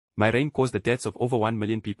My reign caused the deaths of over 1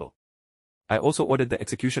 million people. I also ordered the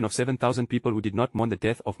execution of 7,000 people who did not mourn the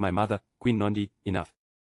death of my mother, Queen Nandi, enough.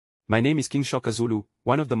 My name is King Shaka Zulu,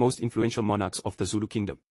 one of the most influential monarchs of the Zulu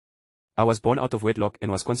Kingdom. I was born out of wedlock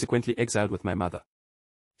and was consequently exiled with my mother.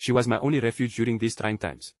 She was my only refuge during these trying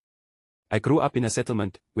times. I grew up in a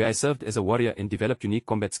settlement, where I served as a warrior and developed unique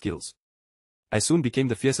combat skills. I soon became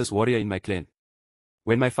the fiercest warrior in my clan.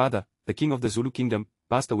 When my father, the king of the Zulu Kingdom,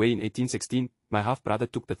 passed away in 1816, my half-brother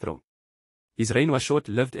took the throne. His reign was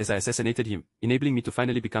short-lived as I assassinated him, enabling me to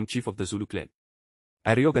finally become chief of the Zulu clan.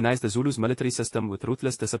 I reorganized the Zulu's military system with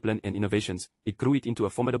ruthless discipline and innovations. It grew it into a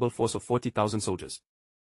formidable force of 40,000 soldiers.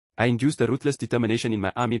 I induced a ruthless determination in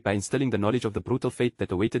my army by instilling the knowledge of the brutal fate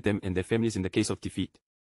that awaited them and their families in the case of defeat.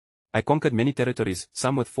 I conquered many territories,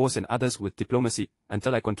 some with force and others with diplomacy,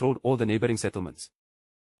 until I controlled all the neighboring settlements.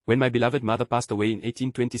 When my beloved mother passed away in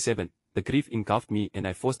 1827, the grief engulfed me and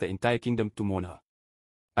I forced the entire kingdom to mourn her.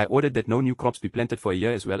 I ordered that no new crops be planted for a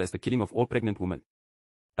year as well as the killing of all pregnant women.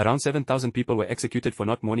 Around 7,000 people were executed for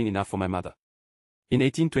not mourning enough for my mother. In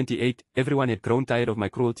 1828, everyone had grown tired of my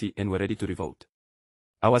cruelty and were ready to revolt.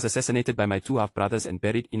 I was assassinated by my two half-brothers and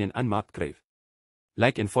buried in an unmarked grave.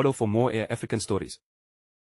 Like and follow for more African stories.